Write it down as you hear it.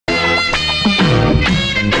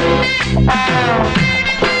பாத்தியா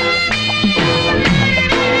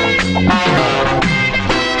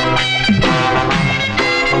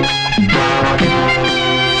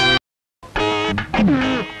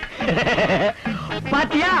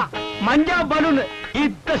மஞ்சா பலூன்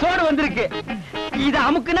இத்த சோடு வந்திருக்கு. இத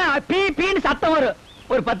அமுக்குனா பீ பீன்னு சத்தம் வரும்.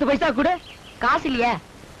 ஒரு 10 பைசா கூட. காசு இல்லையா?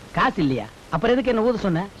 காசு இல்லையா? அப்புறம் எதுக்கு என்ன ஊத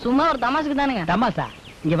சொன்ன? சும்மா ஒரு தமாசுக்கு தானுங்க. தமாசா?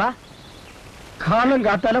 இங்க வா. காலம்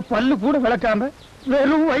காத்தால பல்லு கூட விளக்காம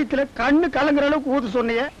வெறும் வயிற்றுல கண்ணு கலங்குற அளவுக்கு ஊத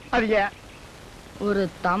சொன்னிய. அது ஏன்? ஒரு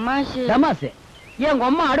தமாஷு. தமாசு? ஏன் உங்க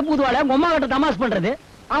அம்மா அடுப்பு ஊதுவாள? உங்க அம்மா கிட்ட தமாஸ் பண்றது?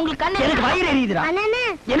 அவங்களுக்கு கண்ணு எனக்கு வயிறு எரியுதுடா.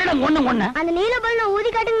 என்னடா ஒண்ணு அந்த நீல பல்ல ஊதி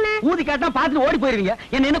காட்டுங்க. ஊதி காட்டினா பாத்துட்டு ஓடி போயிருவீங்க.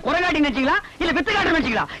 என்ன குறை காட்டி நினைச்சீங்களா இல்ல வித்து காட்டு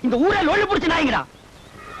நினைச்சீங்களா? இந்த ஊரே லொள்ளு புடிச்சு நாய்ங்கடா.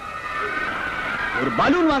 ஒரு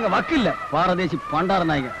பலூன் வாங்க வக்கு இல்ல. பாரதேசி பண்டார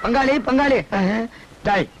நாய்ங்க. பங்காளி பங்காளி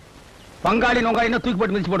டாய் பங்காளி நோங்காளி தூக்கி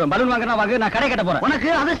போட்டு மிதிச்சு போடுவேன். பலூன் வாங்கினா வாங்க, நான் கடை கட்ட போறேன். உனக்கு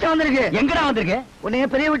அதிர்ஷ்டம் வந்திருக்கு. எங்கடா வந்திருக்கு? உன்னைய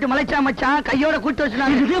பெரிய விட்டு மலைச்சா மச்சான் கையோட கூட்டு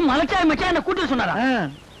வச்சுனாங்க. மலைச்சா மச்சான் என்ன கூட்டு சொன்னாரா?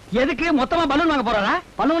 எதுக்கு மொத்தமா பலூன் வாங்க போறாரா?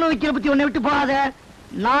 பலூன் விக்கிற பத்தி உன்னை விட்டு போகாத.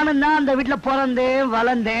 நானும் தான் அந்த வீட்டுல பிறந்தேன்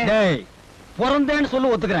வளர்ந்தேன். பிறந்தேன்னு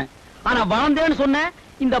சொல்லு ஒத்துக்கிறேன். ஆனா வளர்ந்தேன்னு சொன்ன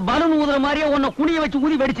இந்த பலூன் ஊதுற மாதிரியே உன்னை குனிய வச்சு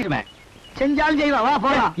ஊதி வெடிச்சிருவேன். செஞ்சாலும் செய்வா. வா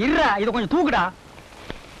போலாம். இருடா, இத கொஞ்சம் தூக்குடா.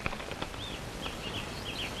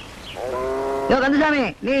 கந்தசாமி,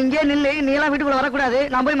 நீ இங்கே நில்லு. நீ எல்லாம் வீட்டுக்குள்ள வரக்கூடாது.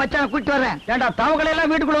 நான் போய் மச்சான் கூட்டிட்டு வரேன். ஏண்டா தவகளை எல்லாம்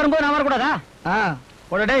வீட்டுக்குள்ள வரும்போது நான் வரக்கூடாதா?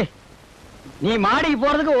 போடே. நீ மாடிக்கு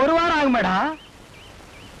போறதுக்கு 1 வாரம் ஆகும் மேடா.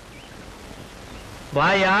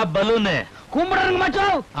 வாயா பலூனு கும்பிடுறங்க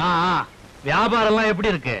மச்சான். வியாபாரம் எல்லாம்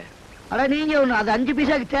எப்படி இருக்கு? அட நீங்க ஒண்ணு அது 5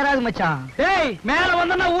 பைசாக்கு தேராது மச்சான். ஏய் மேல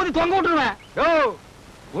வந்தா ஊதி தொங்க விட்டுருவேன். யோ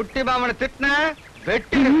குட்டி பாமனை திட்டின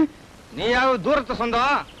வெட்டி. நீயாவது தூரத்து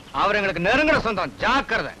சொந்தம், அவர் எங்களுக்கு நெருங்குற சொந்தம்.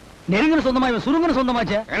 ஜாக்கிரதை. நெருங்குற சொந்தமா? இவன் சுருங்குற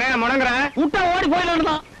சொந்தமாச்சே. என்ன முடங்குற? விட்டா ஓடி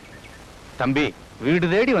போயிடலாம். தம்பி, வீடு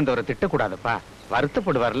தேடி வந்தவரை திட்டக்கூடாதுப்பா.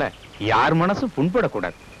 வருத்தப்படுவார்ல. யார் மனசும்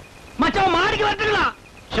புண்படக்கூடாது. மச்சான் மாடிக்கு வந்துக்கலாம்.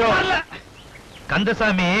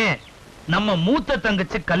 கந்தசாமி, நம்ம மூத்த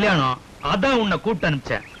தங்கச்சி கல்யாணம், அதான் உன்னை கூப்பிட்டு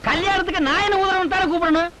அனுப்பிச்சேன். கல்யாணத்துக்கு நான் என்ன ஊதுறவன் தானே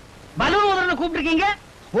கூப்பிடணும். பலூன் ஊதுறவனை கூப்பிட்டுருக்கீங்க.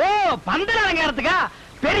 ஓ பந்தல அலங்காரத்துக்கா?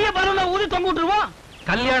 பெரிய பலூனை ஊதி தொங்க விட்டுருவோம்.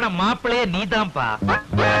 கல்யாண மாப்பிள்ளையே நீதான்ப்பா.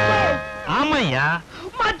 ஆமாய்யா.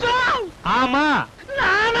 மச்சான். ஆமா.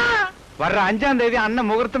 நானா? வர்ற 5ஆம் தேதி அண்ணன்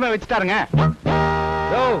முகூர்த்தமே வச்சுட்டாருங்க.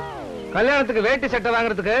 யோ கல்யாணத்துக்கு வேட்டி சட்டை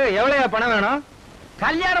வாங்குறதுக்கு எவ்வளவு பணம் வேணும்?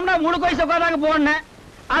 கல்யாணம்னா 3 வயசு உட்காந்தாங்க போனேன்.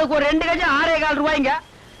 அதுக்கு ஒரு 2 கஜம் 6.25 ரூபாய்ங்க.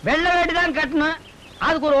 வெள்ளை வேட்டி தான் கட்டணும்.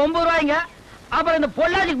 அதுக்கு ஒரு 9 ரூபாய்ங்க. அப்புறம் இந்த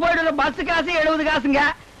பொள்ளாச்சிக்கு போயிட்டு பஸ் காசு 70 காசுங்க.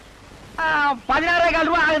 16.25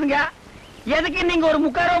 ரூபாய் ஆகுதுங்க. எதுக்கு நீங்க ஒரு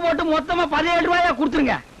 3/4 ரூபாய் போட்டு மொத்தமா 17 ரூபாயா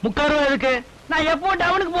கொடுத்துருங்க. 3/4 ரூபாய் எதுக்கு? நான் எப்போ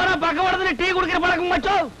டவுனுக்கு போனா பக்கவாடத்துல டீ குடிக்கிற பழக்கம்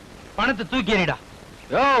மச்சோ. பணத்தை தூக்கி எறிடா.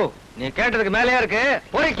 யோ நீ கேட்டதுக்கு மேலேயா இருக்கு.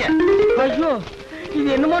 பொறிக்க. ஐயோ இது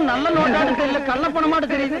என்னமோ நல்ல நோட்டாட்டு தெரியல, கள்ள பணமாட்டு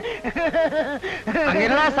தெரியுது. அங்க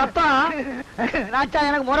என்னடா சத்தம்? ராஜா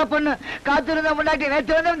எனக்கு முறை பண்ணு. காத்து இருந்தா முன்னாடி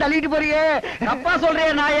நேற்று வந்து தள்ளிட்டு போறியே. தப்பா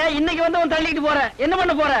சொல்றியே நாயே. இன்னைக்கு வந்து அவன் தள்ளிட்டு போற. என்ன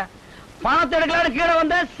பண்ண போற? பணத்தை எடுக்கலான்னு கீழே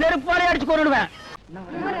வந்த செருப்பாலே அடிச்சு கொண்டுடுவேன்.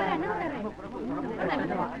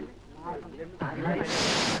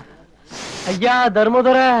 ஐயா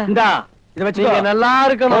தர்மதுர, இந்தா இத வச்சு நல்லா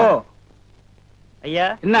இருக்கணும். ஐயா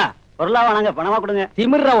என்ன பொருளா வாங்க, பணமா கொடுங்க.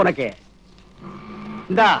 திமிர்றா உனக்கு.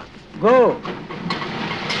 இந்தா கோ.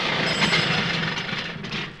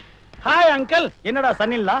 Hi uncle. என்னடா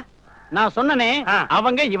சன்னில்லா? நான் சொன்னனே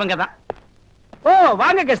அவங்க இவங்க தான். ஓ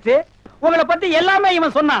வாங்க கஸ்ட். உங்களை பத்தி எல்லாமே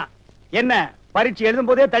இவன் சொன்னான். என்ன பரீட்சை எழுதும்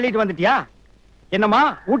போதே தள்ளிட்டு வந்துட்டியா? என்னம்மா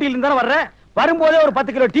ஊட்டியில இருந்தா வர்ற? வரும்போதே ஒரு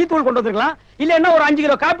 10 கிலோ டீ தூள் கொண்டு வந்திருக்கலாம். இல்ல என்ன ஒரு 5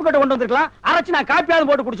 கிலோ காப்பி கொட்டை கொண்டு வந்திருக்கலாம். அரைச்சு நான் காப்பியாவது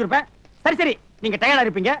போட்டு குடிச்சிருப்பேன். சரி சரி, நீங்க டயர்டா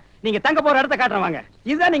இருப்பீங்க. நீங்க தங்க போற இடத்தை காட்டுறேன் வாங்க.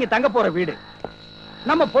 இதுதான் நீங்க தங்க போற வீடு.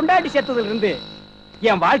 நம்ம பொண்டாட்டி சேர்த்ததுல இருந்து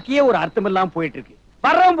என் வாழ்க்கையே ஒரு அர்த்தம் இல்லாம போயிட்டு இருக்கு.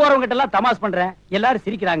 வர்றவங்க போறவங்க கிட்ட எல்லாம் தமாஸ் பண்றேன். எல்லாரும்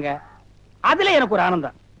சிரிக்கிறாங்க. அதுல எனக்கு ஒரு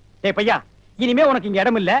ஆனந்தம். ஏய் பையா, இனிமே உனக்கு இங்க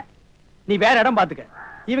இடம் இல்ல. நீ வேற இடம் பாத்துக்க.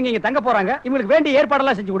 இவங்க இங்க தங்க போறாங்க. இவங்களுக்கு வேண்டிய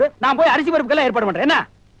ஏற்பாடெல்லாம் செஞ்சு கொடு. நான் போய் அரிசி பருப்புக்கெல்லாம் ஏற்பாடு பண்றேன். என்ன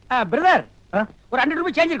பிரதர், ஒரு 100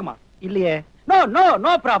 ரூபாய் சேஞ்ச் இருக்குமா? இல்லையே. No no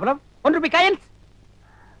no problem. 1 ரூபாய் coins.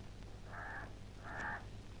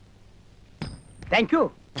 Thank you.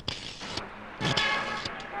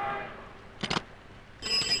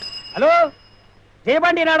 Hello,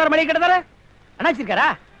 Jayapandi Nadar மளிகை கடை தானே? அண்ணாச்சி இருக்காரா?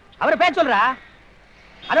 அவரை பேச சொல்றா.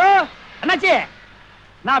 ஹலோ அண்ணாச்சி,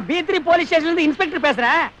 நான் B3 போலீஸ் ஸ்டேஷன்ல இருந்து இன்ஸ்பெக்டர்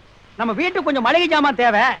பேசுறேன். நம்ம வீட்டுக்கு கொஞ்சம் மளிகை ஜாமான்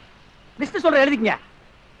தேவை. லிஸ்ட் சொல்ற, எழுதிக்கங்க.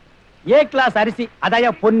 A கிளாஸ் அரிசி,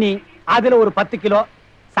 அதாயா பொன்னி, அதுல ஒரு 10 கிலோ.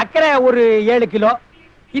 சர்க்கரை ஒரு 7 கிலோ.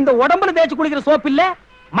 இந்த உடம்புல தேய்ச்சி குளிக்கிற சோப்பு இல்ல,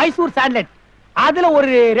 மைசூர் சாண்ட்லெட், அதுல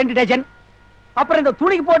ஒரு 2 டஜன். அப்புறம் இந்த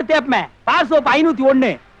துணிக்கு போட்டு தேப்பமே பார் சோப்பு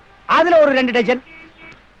 501, அதுல ஒரு 2 டஜன்.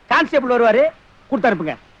 கான்ஸ்டேபிள் வருவாரு, கொடுத்து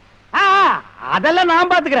அனுப்புங்க. அதெல்லாம் நான்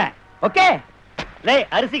பாத்துக்கிறேன். ஓகே. டேய்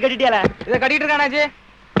அரிசி கட்டிட்டியால? இத கட்டிட்டு இருக்கானாஜி.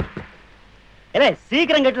 ஏலே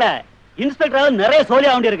சீக்கிரம் கட்டல. இன்ஸ்பெக்டர் நிறைய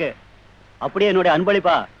சோலியா வேண்டி இருக்கு. அப்படியே என்னோட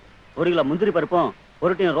அன்பளிப்பா 1 கிலோ முந்திரி பருப்பும்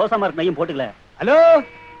 1 டின் ரோசா மார்க் நெய்யும் போட்டுக்கல. Hello,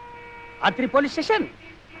 Attri police station.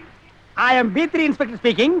 ஐ அம் B3 inspector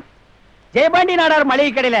speaking. Jayapandi Nadar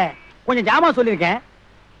மளிகை கடையில கொஞ்சம் ஜாமான் சொல்லியிருக்கேன்.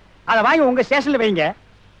 அதை வாங்கி உங்க ஸ்டேஷன்ல வைங்க.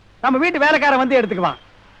 நம்ம வீட்டு வேலைக்காரன் வந்து எடுத்துக்குவான்.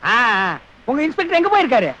 உங்க இன்ஸ்பெக்டர் எங்க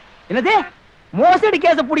போயிருக்காரு? என்னது, மோசடி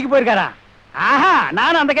கேஸ பிடிக்க போயிருக்காரா? ஆஹா,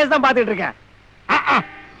 நானும் அந்த கேஸ் தான் பாத்துட்டு இருக்கேன்.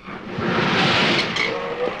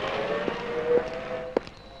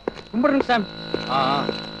 கும்பிடுங்க சார்.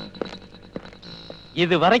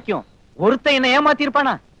 இது வரைக்கும் ஒருத்தன் என்ன ஏமாத்தி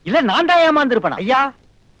இருப்பானா? இல்ல நான் தான் ஏமாந்து இருப்பானா? ஐயா,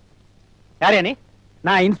 யாரே நீ?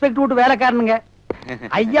 நான் இன்ஸ்பெக்டர் வீட்டு வேலைக்காரனுங்க.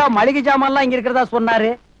 ஐயா மளிகை ஜாமான்லாம் இங்க இருக்கிறதா சொன்னாரு.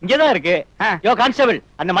 இங்கதான் இருக்கு. யோ கான்ஸ்டபிள்,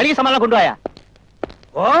 அந்த மளிகை சாமான் கொண்டு வாயா.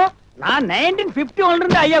 ஓ, நான் 1951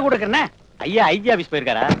 இருந்து ஐயா கூட இருக்கேன். ஐயா ஐஜி ஆபீஸ்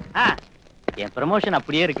போயிருக்காரா? என் ப்ரமோஷன்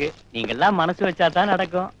அப்படியே இருக்கு. நீங்க எல்லாம் மனசு வச்சா தான்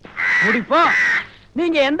நடக்கும். முடிப்போம்.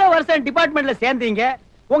 நீங்க எந்த வருஷம் டிபார்ட்மெண்ட்ல சேர்ந்தீங்க?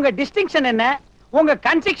 உங்க டிஸ்டிங்ஷன் என்ன? உங்க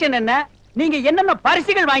கன்ஸ்ட்ரக்ஷன் என்ன? நீங்க என்னென்ன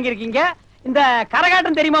பரிசுகள் வாங்கியிருக்கீங்க? இந்த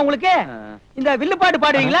கரகாட்டம் தெரியுமா உங்களுக்கு? இந்த வில்லுப்பாட்டு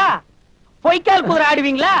பாடுவீங்களா? பொய்க்கால் குதிரை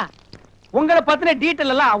ஆடுவீங்களா? உங்களை பத்தின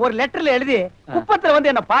டீட்டெயில் எல்லாம் ஒரு லெட்டர்ல எழுதி குப்பத்துல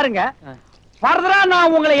வந்து என்ன பாருங்க. ஃபர்தரா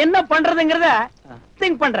நான் உங்களை என்ன பண்றதுங்கறத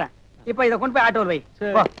திங்க் பண்றேன். இப்ப இத கொண்டு போய் ஆட்டோல வை.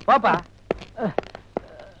 பாப்பா.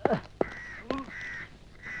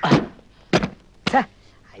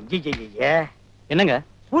 ஐயே, என்னங்க?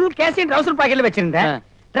 ஃபுல் கேஷின் ட்ரவுசர் பாக்கெட்ல வச்சிருந்தேன்.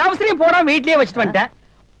 ட்ரவுசரையும் போடாம வீட்லயே வச்சிட்டு வந்துட்டேன்.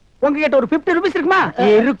 உங்ககிட்ட ஒரு 50 ரூபீஸ் இருக்குமா?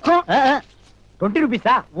 இருக்கும். 20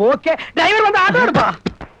 ரூபீஸா? ஓகே. டிரைவர் வந்து ஆட்டோ எடுப்பா.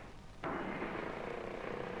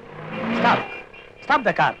 Stop. Stop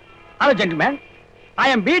the car. Hello gentleman, I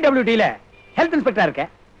am BWD ல ஹெல்த் இன்ஸ்பெக்டரா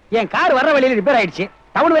இருக்கேன். என் கார் வர்ற வழியில ரிப்பேர் ஆயிடுச்சு.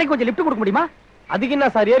 டவுன் வரைக்கும் கொஞ்சம் லிஃப்ட் கொடுக்க முடியுமா? அதுக்கு என்ன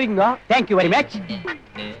sir ஏறிங்க? Thank you very much.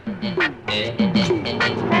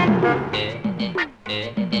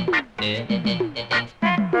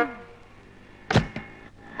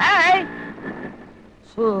 Hi.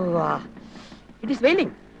 So it is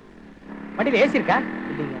வெயிலிங். வண்டியில ஏசி இருக்கா?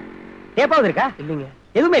 இல்லீங்க. டேப்பாவது இருக்கா? இல்லீங்க.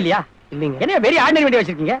 எதுவுமே இல்லையா? இல்லீங்க. என்ன வெரி ஆர்டினரி வண்டி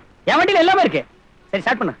வச்சிருக்கீங்க? என் வண்டியில எல்லாமே இருக்கு. சரி,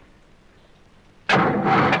 ஸ்டார்ட் பண்ணு.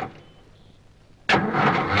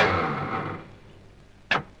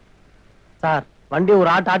 சார், வண்டி ஒரு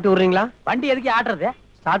ஆட்டி விடுறீங்களா? வண்டி எதுக்கு ஆட்டுறது?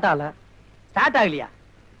 ஸ்டார்ட் ஆகல. ஸ்டார்ட் ஆகலையா?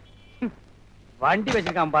 வண்டி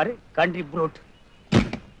வச்சிருக்கான் பாரு, கண்ட்ரி ப்ரூட்.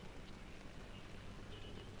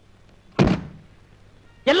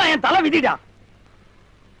 எல்லாம் என் தலை விதிடா.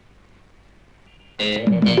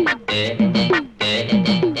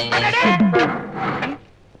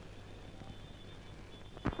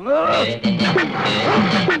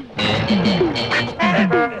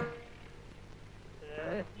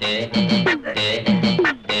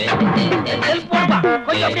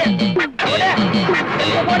 கொஞ்சம் அப்படியே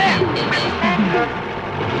போடு.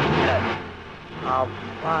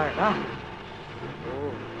 அப்பாடா.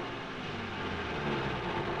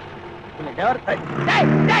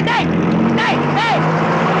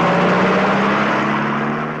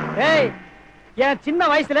 என் சின்ன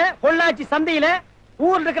வயசுல பொள்ளாச்சி சந்தையில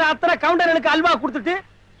ஊர்ல இருக்கிற அத்தனை கவுண்டர்களுக்கு அல்வா கொடுத்துட்டு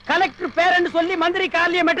கலெக்டர் பேரன்னு சொல்லி மந்திரி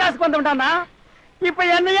கார்லயே மெட்ராஸ்க்கு வந்துட்டானா? இப்ப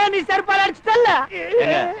என்னையா நீ செருப்பால அடிச்சுட்டல்ல?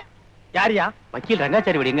 யாரியா? வக்கீல்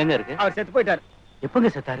ரங்காச்சாரி வீடு எங்க இருக்கு? அவர் செத்து போயிட்டாரு. எப்பங்க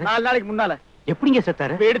செத்தாரு? 4 நாளைக்கு முன்னால. எப்படிங்க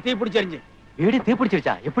செத்தாரு? வீடு தீ பிடிச்சிருச்சு. வீடு தீ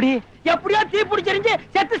பிடிச்சிருச்சா? எப்படி? எப்படியோ தீ பிடிச்சிருச்சு.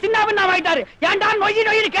 செத்து சின்னாபின்னா ஆயிட்டாரு. ஏன்டா நொய்யி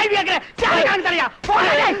நொய்யின்னு கேள்வி கேட்கிறேன்? சாலைக்கான தரையா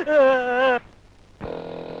போடா.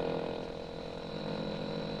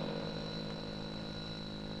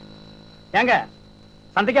 ஏங்க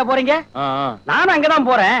சந்தைக்கா போறீங்க? நானும் அங்கதான்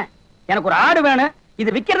போறேன். எனக்கு ஒரு ஆடு வேணும். இது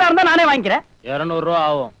விக்கிறதா இருந்தா நானே வாங்கிக்கிறேன். 200 ரூபா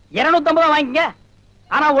ஆகும். 250 வாங்கிங்க.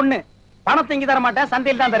 ஆனா ஒண்ணு, பணத்தை இங்க தர மாட்டேன்,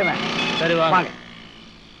 சந்தையில் தான் தருவேன். சரி வாங்க.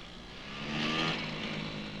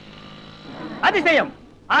 அதிசயம்,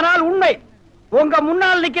 ஆனால் உண்மை. உங்க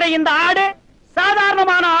முன்னால் நிக்கிற இந்த ஆடு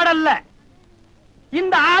சாதாரணமான ஆடு அல்ல.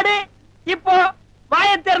 இந்த ஆடு இப்போ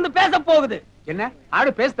வாயை திறந்து பேச போகுது. என்ன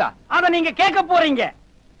ஆடு பேசுதா? அத நீங்க கேட்க போறீங்க.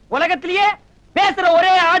 உலகத்திலேயே பேசுற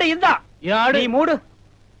ஒரே ஆடு இதுதான். நீ மூடு.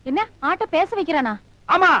 என்ன ஆட்ட பேச வைக்கிறானா?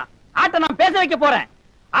 ஆமா, ஆட்டை நான் பேச வைக்க போறேன்.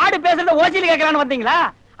 ஆடு பேசுறத ஓசியில கேட்கலான்னு வந்தீங்களா?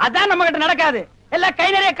 அதான் நம்ம கிட்ட நடக்காது. எல்லாம் கை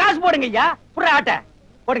நிறைய காசு போடுங்க ஐயா. புற ஆட்டை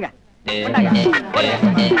போடுங்க. போடுங்க. போடுங்க.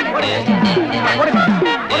 போடுங்க.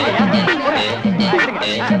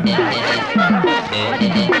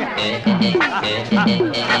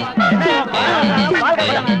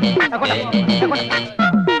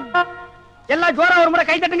 எல்லாம் ஜோரா ஒரு முறை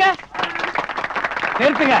கை தட்டுங்க.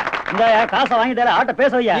 நிறுத்துங்க. இந்த காசை வாங்கிட்டால ஆட்ட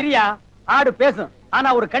பேச வையா. இரியா, ஆடு பேசும். ஆனா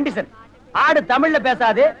ஒரு கண்டிஷன், ஆடு தமிழ்ல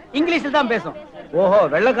பேசாது, இங்கிலீஷ்ல தான் பேசும். ஓஹோ,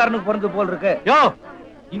 வெள்ளக்காரனுக்கு பிறந்து போல் இருக்கு. யோ,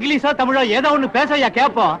 இங்கிலீஷா தமிழா ஏதோ ஒண்ணு பேசையா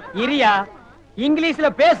கேப்போம். இரியா, இங்கிலீஷ்ல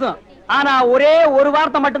பேசும், ஆனா ஒரே ஒரு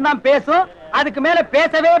வார்த்தை மட்டும்தான் பேசும், அதுக்கு மேல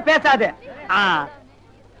பேசவே பேசாது.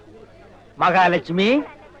 மகாலட்சுமி,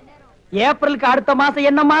 ஏப்ரலுக்கு அடுத்த மாசம்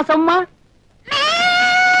என்ன மாசம்மா?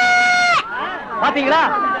 பாத்தீங்களா,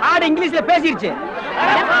 ஆடு இங்கிலீஷ்ல பேசிருச்சு.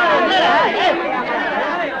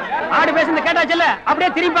 ஆடு பேசுறது கேட்டாச்சுல்ல, அப்படியே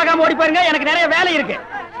திரும்பி பார்க்காம ஓடி பாருங்க, எனக்கு நிறைய வேலை இருக்கு.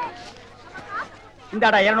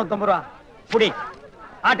 இந்தாடா 250 ரூபா புடி.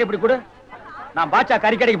 ஆட்டு இப்படி கொடு, நான் பாச்சா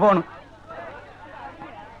கறிக்கடைக்கு போகணும்.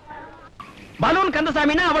 பலூன்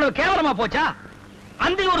கந்தசாமின்னா அவ்வளவு கேவலமா போச்சா?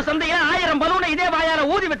 அந்த ஒரு சந்தையில 1000 பலூனை இதே வாயால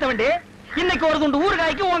ஊதி வித்த வேண்டி இன்னைக்கு ஒரு துண்டு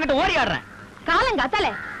ஊறுகாய்க்கு உங்ககிட்ட ஓடி ஆடுறேன். காலங்காத்தால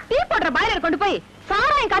டீ போடுற பாய்லர் கொண்டு போய்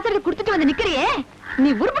சாராயம் காய்ச்சலுக்கு குடுத்துட்டு வந்து நிக்கிறியே, நீ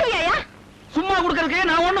உருப்படியாயா? சும்மா குடுக்கறதுக்கு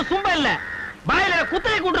நான் ஒண்ணும் சும்மா இல்ல. பாய்லரை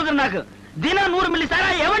குத்தகை கூட்டுறதுனாக்கு தினம் 100 மில்லி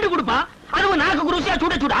சாராயம் எவண்டி கொடுப்பா? அதுவும் நாக்கு குருசியா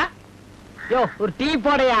சுட சுடா. யோ, ஒரு டீ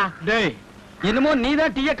போடையா. டேய், என்னமோ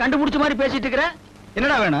நீதான் டீயை கண்டுபிடிச்ச மாதிரி பேசிட்டு இருக்கிற.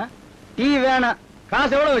 என்னடா வேணும்? டீ வேணும்.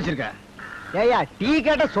 காசு எவ்வளவு வச்சிருக்க? ஏயா, டீ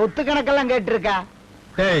கேட்ட சொத்து கணக்கெல்லாம் கேட்டிருக்க.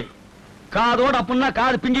 டேய், காதோட அப்படின்னா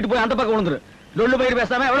காது பிஞ்சிட்டு போய் அந்த பக்கம் விழுந்துரு. லொல்லு பயிர்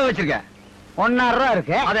பேசாம எவ்வளவு வச்சிருக்க? 1,000 ரூபா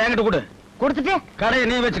இருக்கு. அதை என்கிட்ட கொடு. கொடுத்துட்டு கடையை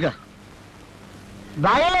நீ வச்சுக்க.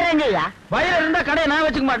 வயலர் எங்கய்யா? வயலர் இருந்தா கடையை நான்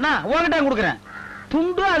வச்சுக்க மாட்டேனா, உங்ககிட்ட கொடுக்குறேன்.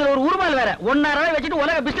 துண்டு அதுல ஒரு உருமால் வேற. 1,000 ரூபாய் வச்சுட்டு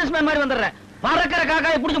உலக பிசினஸ் மேன் மாதிரி வந்துடுறேன். பறக்கிற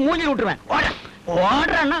காக்காயை புடிச்சு மூஞ்சி விட்டுருவேன்.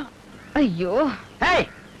 ஓடுறா. ஐயோ, ஏய்,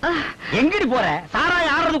 எங்கடி போற?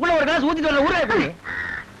 சாராயம் ஆடுறதுக்குள்ள ஒரு கிளாஸ் ஊத்திட்டு வர ஊரே போய்.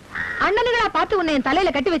 அண்ணனுங்களா பார்த்து உன்னை என்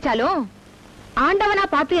தலையில கட்டி வச்சாலும் ஆண்டவனா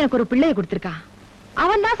பார்த்து எனக்கு ஒரு பிள்ளையை கொடுத்திருக்கான்.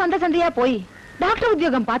 அவன் தான் சந்தை சந்தையா போய் டாக்டர்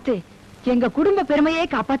உத்தியோகம் பார்த்து எங்க குடும்ப பெருமையே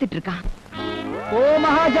காப்பாத்திட்டு இருக்கான். ஓ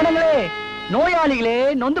மகாஜனங்களே, நோயாளிகளே,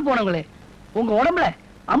 நொந்து போனவங்களே, உங்க உடம்புல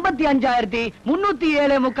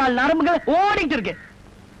 55,307 நரம்புகள் ஓடிட்டு இருக்கு.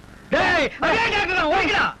 டேய்,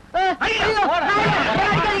 ஓடிக்கடா.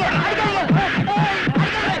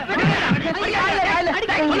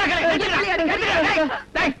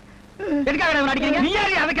 நீ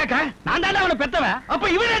யாரு அதை கேட்க? நான் தான் அவனை பெத்தவன். அப்ப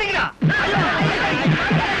இவன் அடிக்கிறான்.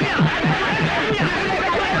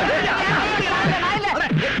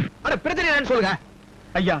 பிரச்சனை என்னன்னு சொல்லுங்க.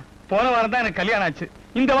 ஐயா, போன வாரம் தான் எனக்கு கல்யாணம் ஆச்சு.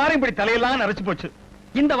 இந்த வாரம் இப்படி தலையெல்லாம் நரைச்சு போச்சு.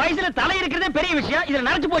 இந்த வயசுல தலை இருக்கிறதே பெரிய விஷயம், இதுல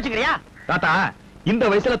நரைச்சு போச்சுக்கிறியா? தாத்தா, இந்த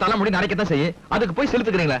வயசுல தலைமுடி நரைக்கத்தான் செய்ய, அதுக்கு போய்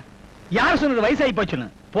செலுத்துக்கிறீங்களா? யார் சொன்னது வயசாகி போச்சுன்னு?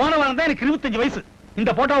 போன வாரம் தான் எனக்கு 25 வயசு. இந்த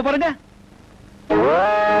போட்டோவை பாருங்க.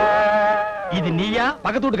 இது நீயா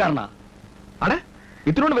பக்கத்து வீட்டுக்காரனா? அட,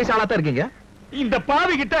 இத்தனோட வயசு ஆளாத்தான் இருக்கீங்க. இந்த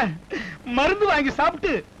பாவி கிட்ட மருந்து வாங்கி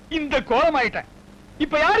சாப்பிட்டு இந்த கோலம் ஆயிட்டேன்.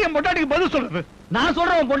 இப்ப யாரு என் பொண்டாட்டிக்கு பதில் சொல்றது? நான்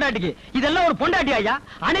சொல்றேன் பொண்டாட்டிக்கு. இதெல்லாம் ஒரு பொண்டாட்டி ஐயா.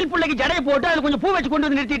 அணில் புள்ளைக்கு ஜடையை போட்டு அதுல கொஞ்சம் பூ வச்சு கொண்டு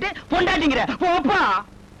வந்து நிறுத்திட்டு பொண்டாட்டிங்கிற. போப்பா,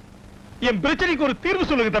 என் பிரச்சனைக்கு ஒரு தீர்வு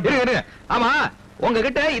சொல்லுங்க தம்பி. ஆமா,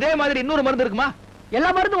 உங்ககிட்ட இதே மாதிரி இன்னொரு மருந்து இருக்குமா? எல்லா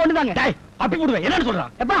மருந்தும் ஒண்ணுதாங்க. அப்படி போடுவேன். என்னன்னு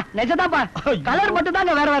சொல்றான்? எப்பா, நிஜதாப்பா. கலர் மட்டும்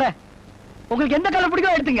தாங்க வேற வேற. உங்களுக்கு எந்த கலர்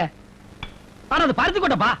பிடிக்கும் எடுத்துங்க. ஆனா அது பருத்தி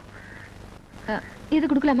கொட்டப்பா. இது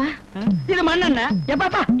குடுக்கலாமா? இது மண்ணெண்ண.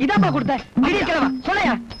 எப்பாப்பா, இதாப்பா கொடுத்தேன்.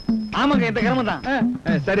 சொல்லையா? ஆமாங்க, இந்த கிரமம் தான்.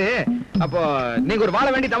 சரி, அப்போ நீங்க ஒரு வாழ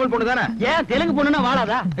வேண்டி தமிழ் பொண்ணு தானே? ஏன் தெலுங்கு பொண்ணுன்னா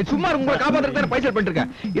வாழாதா? சும்மா உங்களை காப்பாத்துறதுக்கு பைசல் பண்ணிட்டு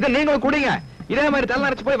இருக்கேன். இதை நீங்களும் குடிங்க. இதே மாதிரி தலை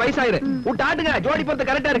நரைச்சு போய் வயசாயிரு. விட்டு ஆட்டுங்க, ஜோடி பொறுத்து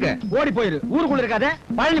கரெக்டா இருக்கு. ஓடி போயிரு. ஊருக்குள்ள இருக்காத,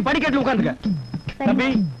 பழனி படிக்கட்டுல உட்காந்துக்க. தம்பி,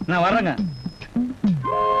 நான் வர்றேங்க.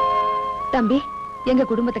 தம்பி, எங்க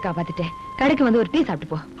குடும்பத்தை காப்பாத்திட்டேன். கடைக்கு வந்து ஒரு டீ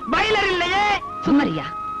சாப்பிட்டு போ. பைலர் இல்லையே. சும்மாரியா?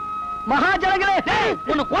 மகாஜனங்களே,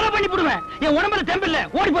 உன்னை கொலை பண்ணி போடுவேன். என் உடம்புல தெம்பு இல்ல,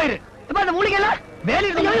 ஓடி போயிரு. இப்ப அந்த மூலிகைலாம்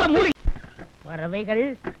வேலையில மூலிகை. பறவைகள்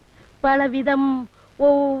பலவிதம்,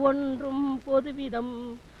 ஒவ்வொன்றும் பொதுவிதம்.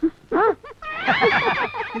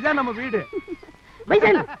 இதான் நம்ம வீடு.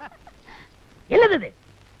 என்னது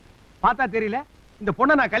பார்த்தா தெரியல? இந்த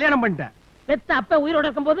பொண்ணை நான் கல்யாணம் பண்ணிட்டேன். பெத்த அப்ப உயிரோட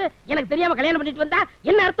இருக்கும் போது எனக்கு தெரியாம கல்யாணம் பண்ணிட்டு வந்தா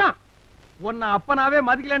என்ன அர்த்தம்? உன்னை அப்பனாவே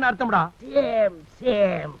மதிக்கலன்னு அர்த்தம்டா. Same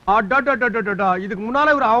same. இதுக்கு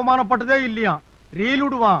முன்னால ஒரு அவமானப்பட்டதே இல்லையா? ரீல்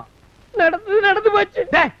விடுவான். நடந்து போச்சு.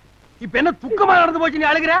 இப்ப என்ன துக்கமா நடந்து போச்சு? நீ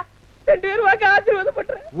அழுகிற? 2 பேரும் வாங்க ஆசீர்வாதம்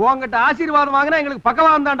பண்றேன். உங்ககிட்ட ஆசீர்வாதம் வாங்கினா எங்களுக்கு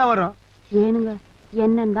பக்கவாதம் தாண்டா வரும். ஏனுங்க,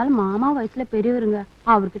 என்ன இருந்தாலும் மாமா வயசுல பெரியவருங்க.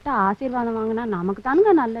 அவர்கிட்ட ஆசீர்வாதம் வாங்கினா நமக்கு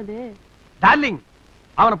தானுங்க நல்லது. டார்லிங்,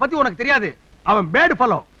 அவனை பத்தி உனக்கு தெரியாது. அவன் பேட்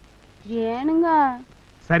ஃபெலோ. ஏனுங்க?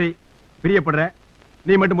 சரி, பிரியப்படுற,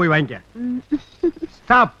 நீ மட்டும் போய் வாங்கிக்க.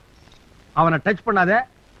 ஸ்டாப். அவனை டச் பண்ணாத.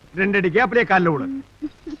 2 அடி கேப்லயே கால்ல விடு.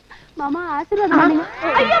 மாமா ஆசீர்வாதம் பண்ணுங்க.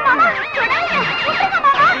 ஐயோ மாமா,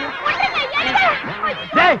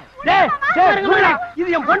 இது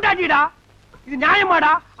என் பொண்டாட்டிடா. இது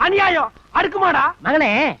நியாயமாடா அநியாயம் அடுக்குமாடா? மகனே,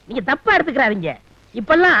 நீங்க தப்பா எடுத்துக்கிறாதீங்க.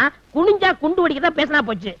 இப்பெல்லாம் குனிஞ்சா குண்டு வடிக்கதான் பேசினா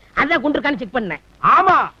போச்சு. அதான் குண்டு இருக்கான்னு செக் பண்ணேன்.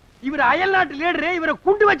 ஆமா, இவர் அயல் நாட்டு லீடரு. இவரை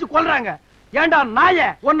குண்டு வச்சு கொல்றாங்க. ஏண்டா நாய,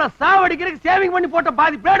 உன்னை சாவடிக்கிறதுக்கு சேவிங் பண்ணி போட்ட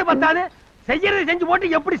பாதி பிளேடு பத்தாது. செய்யறது செஞ்சு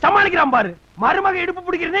போட்டு எப்படி சமாளிக்கிறான் பாரு. மருமக இடுப்பு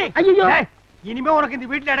பிடிக்கிறனே. ஐயோ, இனிமே உனக்கு இந்த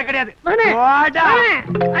வீட்டுல இடம் கிடையாது.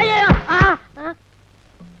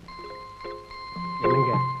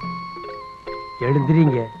 என்னங்க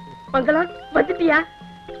எழுந்திரீங்க. மங்களம் வந்துட்டியா?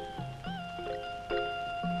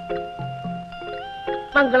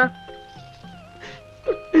 மங்களம்,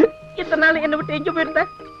 இத்தனை நாள் என்ன விட்டு எங்க போயிருந்த?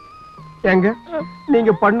 எங்க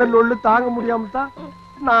நீங்க பண்ணல் ஒண்ணு தாங்க முடியாம தான்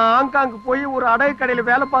நான் ஆங்காங்க போய் ஒரு அடகு கடையில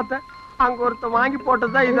வேலை பார்த்தேன். அங்க ஒருத்த வாங்கி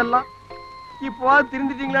போட்டதுதான் இதெல்லாம். இப்போ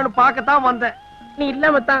திருந்திட்டீங்களான்னு பார்க்கத்தான் வந்தேன். நீ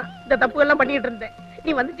இல்லாம தான் இந்த தப்பு எல்லாம் பண்ணிட்டு இருந்தேன்.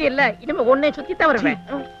 நீ வந்துட்டு இல்ல, இனிமே ஒன்னே சுத்தி தான் வருவேன்.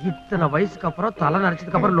 இத்தனை வயசுக்கு அப்புறம் தலை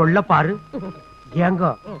நரைச்சதுக்கு அப்புறம் லொல்ல பாரு. ஏங்க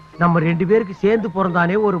நம்ம 2 பேருக்கு சேர்ந்து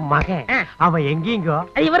பிறந்தானே ஒரு மகன், அவன் எங்கீங்க?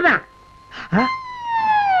 இவர்தான்.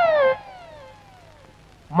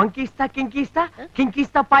 மங்கிஸ்தா கிங்கிஸ்தா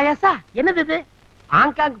கிங்கிஸ்தா பாயாசா. என்னது இது?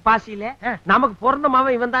 ஆங்காங் பாசியில நமக்கு பிறந்த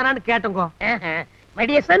மாவன் இவன் தானான்னு கேட்டோங்க.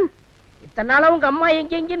 மடியசன், இத்தனை நாளா உங்க அம்மா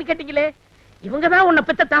எங்க எங்கன்னு கேட்டீங்களே, இவங்கதான் உன்னை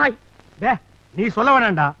பெத்த தாய். நீ சொல்ல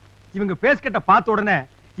வேணாண்டா. இவங்க பேஸ்கட்ட பார்த்த உடனே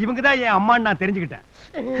இவங்கதான் என் அம்மான்னு நான் தெரிஞ்சுக்கிட்டேன்.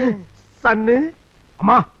 சன்னு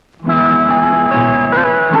அம்மா.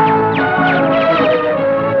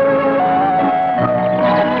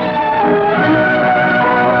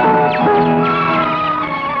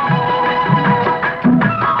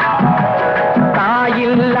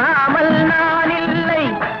 தாயில்லாமல் நான் இல்லை,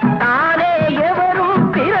 தானே எவரும்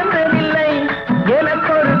பிறந்ததில்லை.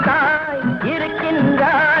 எனக்கொரு தாய்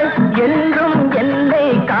இருக்கின்றாள், என்றும் என்னை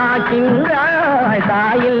காக்கின்றாள்.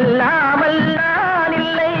 தாயில்லாமல் நான்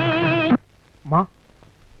இல்லை. அம்மா,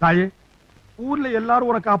 தாயே, ஊர்ல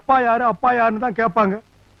எல்லாரும் உனக்கு அப்பா யாரு அப்பா யாருன்னு தான் கேட்பாங்க.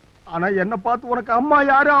 ஆனா என்ன பார்த்து உனக்கு அம்மா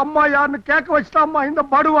யாரு அம்மா யாருன்னு கேட்க வச்சுட்டாம்மா இந்த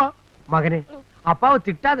படுவா. மகனே, அப்பாவை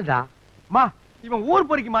திட்டாதடா. அம்மா, இவன் ஊர்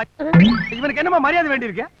பொறிக்குமா? இவனுக்கு என்னமா மரியாதை வேண்டி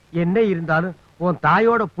இருக்க? என்ன இருந்தாலும் உன்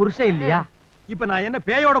தாயோட புருஷன் இல்லையா? இப்ப நான் என்ன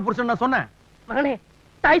பேயோட புருஷன் நான் சொன்னேன்? மகனே,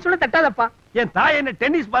 தாய் சொல்ல தட்டாதப்பா. என் தாய் என்ன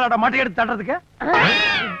டென்னிஸ் பாலாட மாட்டை எடுத்து தட்டுறதுக்கு?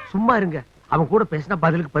 சும்மா இருங்க, அவன் கூட பேசினா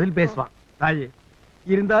பதிலுக்கு பதில் பேசுவான். தாயே,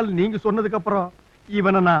 இருந்தாலும் நீங்க சொன்னதுக்கு அப்புறம்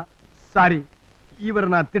இவனை நான் சாரி, இவரை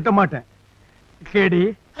நான் திட்ட மாட்டேன். கேடி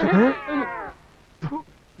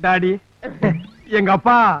டாடி, எங்க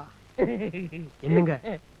அப்பா. என்னங்க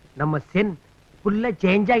நம்ம சென் புல்ல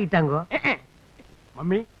சேஞ்ச் ஆகிட்டாங்க.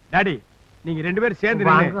 மம்மி, டாடி, நீங்க 2 பேரும் சேர்ந்து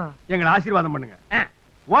எங்களை ஆசீர்வாதம் பண்ணுங்க.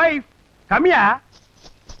 வைஃப் கம்மியா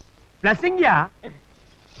பிளஸிங்கயா.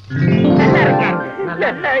 நல்லா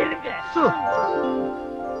இருக்கு.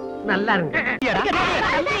 நல்லா இருங்க.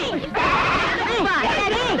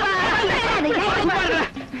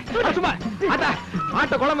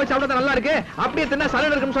 ஆட்ட குழம்பு சாப்பிட்டது நல்லா இருக்கு, அப்படியே தின்னா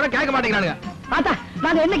சலன் இருக்குன்னு சொன்னா கேட்க மாட்டேங்கிறானுங்க. தாத்தா,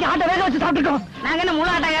 நாங்க என்னைக்கு ஆட்டை வேக வச்சு சாப்பிட்டுருக்கோம்? நாங்க என்ன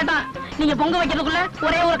முழு ஆட்டா கேட்டோம்? நீங்க பொங்க வைக்கிறதுக்குள்ள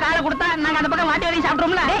ஒரே ஒரு காலை கொடுத்தா நாங்க அந்த பக்கம் வாட்டி வரையும்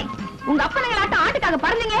சாப்பிடுறோம்ல. உங்க அப்பா நீங்க ஆட்டம் ஆட்டுக்காக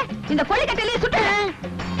பறந்தீங்க, இந்த கொள்ளிக்கட்டையிலேயே சுட்டு.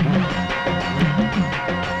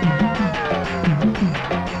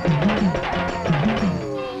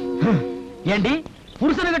 ஏண்டி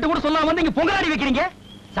புருஷனுக்கிட்ட கூட சொல்லாம வந்து இங்க பொங்கலாடி வைக்கிறீங்க?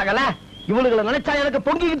 சகல இவளுகளை நினைச்சா எனக்கு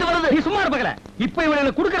பொங்கிக்கிட்டு வருது. நீ சும்மா இருப்பகல. இப்ப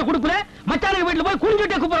இவளுக்கு குடுக்கற குடுப்புல மச்சானுக்கு வீட்டுல போய்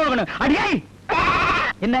குளிஞ்சுட்டே கூப்பிடுவாங்க. அடியே,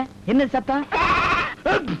 என்ன என்ன சத்தம்?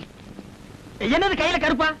 என்னது கையில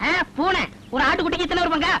கருப்பா? பூனை. ஒரு ஆட்டுக்குட்டிக்கு இத்தனை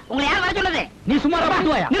ஒரு பங்கா? உங்களை யார் வர சொன்னது? நீ சும்மா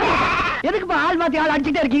பாத்துவாயா? எதுக்குப்பா ஆள் மாத்தி ஆள்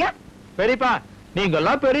அடிச்சுட்டே இருக்கீங்க? பெரியப்பா, நீங்க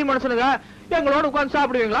எல்லாம் பெரிய மனுஷனுங்க, எங்களோட உட்கார்ந்து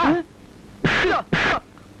சாப்பிடுவீங்களா?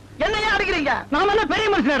 என்னையா அடிக்கிறீங்க? நாம என்ன பெரிய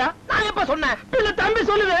மனுஷனடா? நான் எப்ப சொன்னேன்? இல்ல தம்பி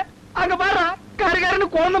சொல்லுது. அங்க பாரு, கருகருன்னு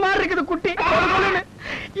குழந்தை மாதிரி இருக்குது குட்டி.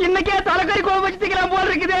 இன்னைக்கே தலைக்கறி கோவம் வச்சுக்கலாம் போல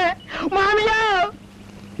இருக்குது. மாமியா,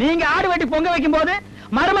 நீங்க ஆடு வெட்டி பொங்க வைக்கும் போது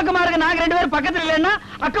மருமக்கமாருக்கு நாங்க 2 பேரும் பக்கத்துல இல்லைன்னா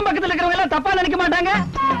அக்கம் பக்கத்துல இருக்கிறவங்க எல்லாம் தப்பா நினைக்க மாட்டாங்க.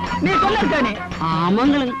 நீ சொல்ல நீ.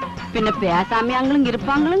 ஆமாங்களும், பின்ன பேசாமியாங்களும்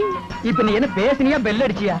இருப்பாங்களும். இப்ப நீ என்ன பேசுனியா பெல்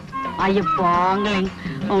அடிச்சியா? ஐயோ போங்களும்,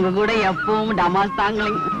 உங்க கூட எப்பவும் டமாஸ்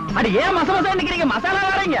தாங்களும். அடி ஏன் மசாலா நிக்கிறீங்க? மசாலா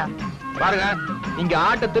வரீங்க பாருங்க, இங்க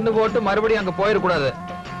ஆட்டை தின்னு போட்டு மறுபடியும் அங்க போயிடக்கூடாது.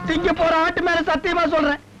 திங்க போற ஆட்டு மேல சத்தியமா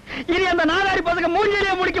சொல்றேன், இனி அந்த நாலாரி பசங்க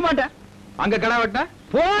மூஞ்சிலேயே முடிக்க மாட்டேன். அங்க கடை வெட்ட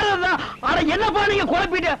போறதா? அட என்னப்பா நீங்க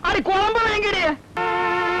குழப்பிட்டு? அடி குழம்பு வைங்கடி.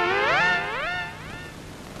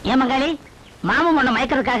 ஏன் மங்காளி, மாமன் பொண்ணை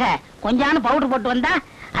மயக்கிறதுக்காக கொஞ்சானு பவுடர் போட்டு வந்தா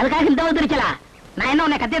அதுக்காக இந்த வந்துருச்சலா? நான் என்ன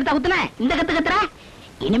உன்னை கத்தி எடுத்தா குத்துனேன்? இந்த கத்து கத்துற?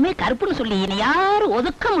 இனிமே கருப்புன்னு சொல்லி இனி யாரும்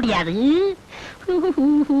ஒதுக்க முடியாது.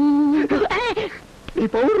 நீ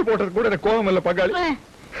பவுடர் போட்டது கூட எனக்கு கோபம் இல்ல பங்காளி.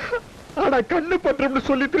 ஆனா கண்ணு பற்றம்னு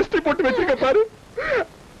சொல்லி திருஷ்டி போட்டு வச்சிருக்க பாரு.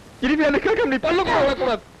 இனிமே எனக்காக நீ பல்ல கூட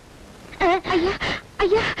வரக்கூடாது. ஐயா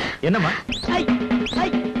ஐயா, என்னம்மா?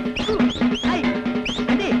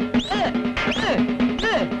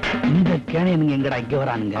 இந்த கேணையனுங்க எங்கடா இங்க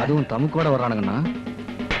வரானுங்க? அதுவும் தமுக்கோட வரானுங்கண்ணா.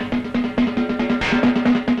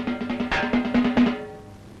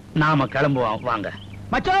 நாம கிளம்புவோம் வாங்க.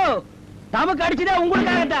 மச்சோ, தமக்கு அடிச்சதே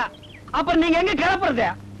உங்களுக்காகத்தான். அப்புறம் நீங்க எங்க கிளப்புறது?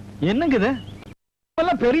 என்னங்க இது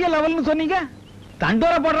பெரிய லெவல்னு சொன்னீங்க,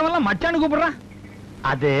 தண்டோர போடுறவன் மச்சான்னு கூப்பிடுறான்.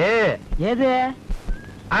 அது எது?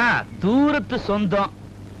 தூரத்து சொந்தம்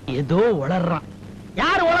ஏதோ வளர்றான்.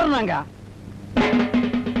 யாரு வளர்றாங்க?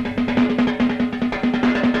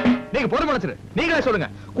 நீங்க பொறுப்பு மனசு நீங்களே சொல்லுங்க.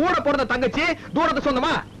 கூட பிறந்த தங்கச்சி தூரத்து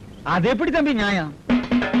சொந்தமா? அது எப்படி தம்பி நியாயம்?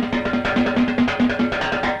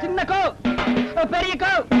 சின்னக்கோ,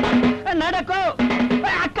 பெரியக்கோ, நடக்கோ,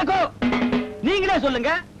 அக்கக்கோ, நீங்களே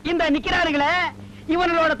சொல்லுங்க. இந்த நிக்கிறாருங்களே,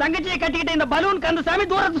 இவனோட தங்கச்சியை கட்டிக்கிட்ட இந்த பலூன் கந்தசாமி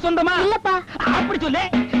தூரத்து சொந்தமா? இல்லப்பா. அப்படி சொல்லு.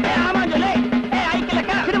 ஆமா சொல்லு.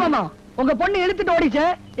 ஐக்கியலக்கா சிறுமாமா, உங்க பொண்ணு இழுத்துட்டு ஓடிச்சு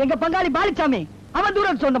எங்க பங்காளி பாலிச்சாமி, அவன்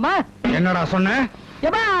தூரத்து சொந்தமா? என்னடா சொன்ன?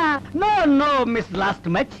 No no miss last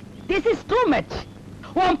much, this is too much.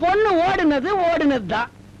 உன் பொண்ணு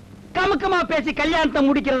ஓடுனதுதான். கமுக்கமா பேசி கல்யாணத்தை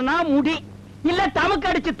முடிக்கிறதுனா முடி, இல்ல தமக்கு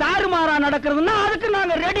அடிச்சு தாறுமாறா நடக்கிறதுனா அதுக்கு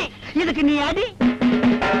நாங்க ரெடி. இதுக்கு நீ அடி,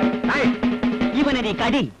 இவனை நீ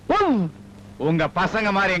கடி. உங்க பசங்க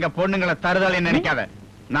மாதிரி எங்க பொண்ணுங்களை தருதலை நினைக்காத.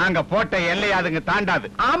 நாங்க போட்ட எல்லையை அதுங்க தாண்டாது.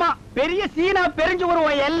 ஆமா, பெரிய சீனா பெரிஞ்சு ஒரு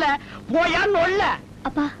எல்ல போயான்னு ஒல்ல.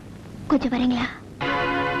 அப்பா கொஞ்சம் வரீங்களா?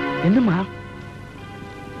 என்னம்மா?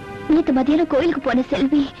 நேத்து மதியானம் கோயிலுக்கு போன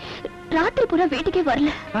செல்வி ராத்திரி பூரா வீட்டுக்கே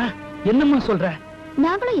வரல. என்னம்மா சொல்ற?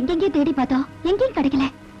 நாங்களும் எங்கெங்கேயும் தேடி பார்த்தோம், எங்கேயும் கிடைக்கல.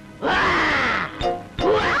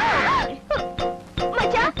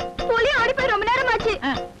 மச்சான், புலி ஓடி போய் ரொம்ப நேரம் ஆச்சு.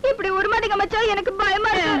 இப்படி உருமாதிங்க மச்சான், எனக்கு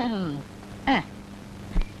பயமா இருக்கு.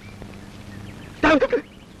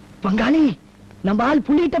 பங்காளி, நம்ம ஆள்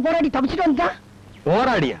புலிகிட்ட போராடி தப்பிச்சுட்டு வந்தா?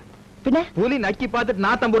 போராடியா? பின்ன புலி நக்கி பார்த்துட்டு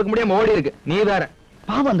நாத்தம் பொறுக்க முடியாம ஓடி இருக்கு. நீ வேற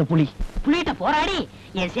பாவம். அந்த புலி புலிகிட்ட போராடி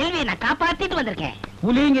என் செல்வியை நான் காப்பாத்திட்டு வந்திருக்கேன்.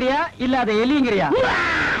 புலிங்கிறியா இல்ல அதை எலிங்கிறியா?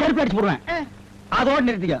 செருப்பு அடிச்சு போடுவேன். அதோட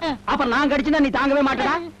நிறுத்திக்க. அப்புறம் நான் கடிச்சுனா நீ தாங்கவே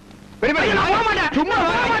மாட்டடா. சும்மா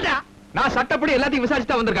நான் சட்டப்படி எல்லாத்தையும்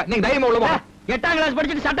விசாரிச்சுட்டு வந்திருக்கேன். நீங்க தைரியமா உள்ளவா? 8ஆம் கிளாஸ்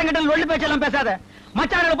படிச்சுட்டு சட்டம் கட்டல் லொள்ளு பேச்செல்லாம் பேசாத.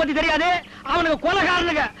 மச்சானங்களை பத்தி தெரியாது, அவனுக்கு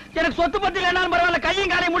கொலைகாரனுங்க. எனக்கு சொத்து பத்தி இல்லைனாலும் பரவாயில்ல,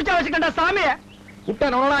 கையும் காலையும் முடிச்சா வச்சுக்கண்டா சாமி. விட்டா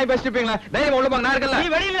நோனா பேசிட்டு தைரியமா உள்ள போங்க. நான் இருக்கல.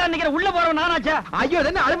 நீ வெளியில நிக்கிற, உள்ள போறவன் நானாச்சா? ஐயோ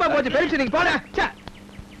என்ன அழுப்பா போச்சு. பெருசு நீங்க போட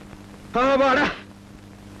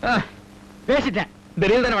பேசிட்டேன். இந்த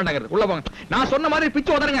ரீல் தானே வேண்டாங்கிறது. உள்ள போங்க. நான் சொன்ன மாதிரி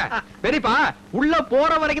பிச்சு உதருங்க. பெரியப்பா உள்ள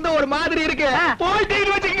போற வரைக்கும் தான் ஒரு மாதிரி இருக்கு.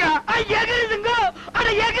 போயிட்டு வச்சுங்க. எகிருதுங்க, அட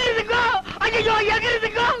எகிருதுங்க, ஐயோ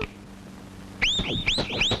எகிருதுங்க.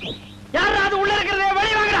 யாராவது உள்ள இருக்கிறதே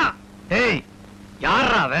வெளிய வாங்கடா. ஏய்,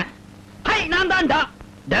 யாரா அவன்? ஹை, நான் தான்டா.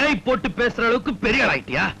 டேய் போட்டு பேசுற அளவுக்கு பெரிய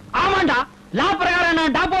ஆயிட்டியா? ஆமாண்டா. லா பிரகாரம்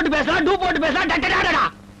நான் டா போட்டு பேசலாம், டூ போட்டு பேசலாம், டட்டடாடா.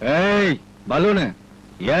 ஏய் பலூனு,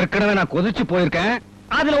 ஏற்கனவே நான் கொதிச்சு போயிருக்கேன்.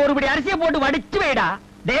 அதுல ஒருபடி அரிசியை போட்டு வடிச்சு வைடா.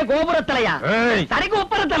 டே கோபுரத்தலையா, சரிக்கு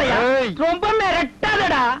ஒப்பரத்தலையா, ரொம்ப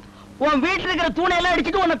ரெட்டாதடா. உன் வீட்டுல இருக்கிற தூணை எல்லாம்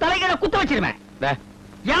அடிச்சுட்டு உன்னை தலைகளை குத்த வச்சிருவேன்.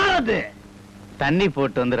 யார் அது? தண்ணி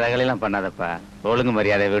போட்டு வந்து ரகலையெல்லாம் பண்ணாதப்பா. ஒழுங்கு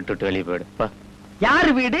மரியாதை விட்டு வெளியே போயிடு.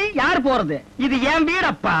 யாரு வீடு யாரு போறது? இது என்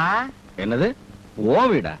வீடப்பா. என்னது ஓ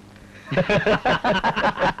வீடா?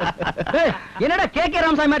 என்னடா கேகே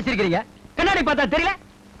ராமசாமி மாதிரி சிரிக்கிறீங்க? கண்ணாடி பார்த்தா தெரியல?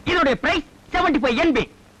 இதோட பிரைஸ் 75 NB.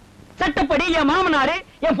 சட்டப்படி என் மாமனாரு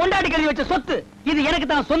என் பொண்டாட்டி கழுவி வச்ச சொத்து. இது எனக்கு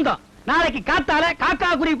தான் சொந்தம். நாளைக்கு காத்தால காக்கா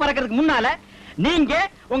குருவி பறக்கிறதுக்கு முன்னால நீங்க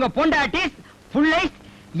உங்க பொண்டாட்டி புள்ளை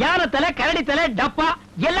யானத்தலை கரடித்தலை டப்பா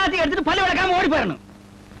எல்லாத்தையும் எடுத்துட்டு பல்லு விளக்காம ஓடி போயிடணும்.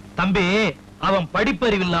 தம்பி, அவன்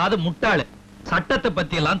படிப்பறிவில்லாத முட்டாளு. சட்டத்தை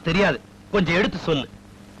பத்தி எல்லாம் தெரியாது. கொஞ்சம் எடுத்து சொல்லு.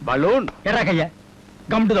 பலூன் எறா கைய,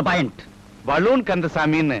 come to the point. Balloon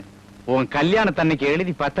கந்தசாமின்னு உன் கல்யாணத்தன்னைக்கு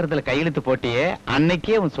எழுதி பத்திரத்துல கையெழுத்து போட்டியே,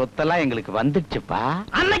 அன்னைக்கே உன் சொத்தெல்லாம் எங்களுக்கு வந்துடுச்சுப்பா.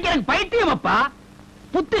 அன்னைக்கு எனக்கு பைத்தியம் அப்பா.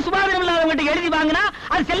 புத்தி சுபாவிரம் இல்லாதவங்கிட்ட எழுதி வாங்கினா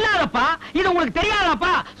அது செல்லாதப்பா. இது உங்களுக்கு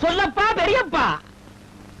தெரியாதப்பா. சொல்லப்பா பெரியப்பா.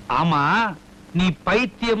 ஆமா, நீ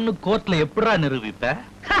பைத்தியம்னு கோர்ட்ல எப்படா நிரூபிப்ப?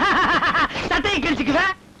 சட்டையை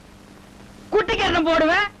கிழிச்சுக்குவேன், குட்டிக்கரணம்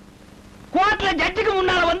போடுவேன், கோர்ட்ல ஜட்ஜுக்கு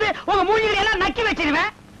முன்னால வந்து உங்க மூஞ்சிகளை எல்லாம் நக்கி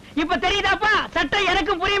வச்சிருவேன். இப்ப தெரியுதாப்பா சட்டை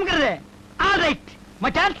எனக்கும் புரியுங்கிறது. All right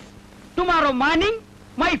மச்சான்ஸ், tomorrow morning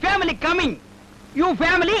my family coming. You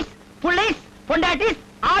families, புள்ளைஸ், பொண்டாட்டிஸ்,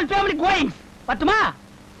 all family goings. பத்துமா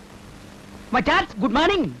மச்சான்ஸ்? Good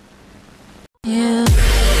morning.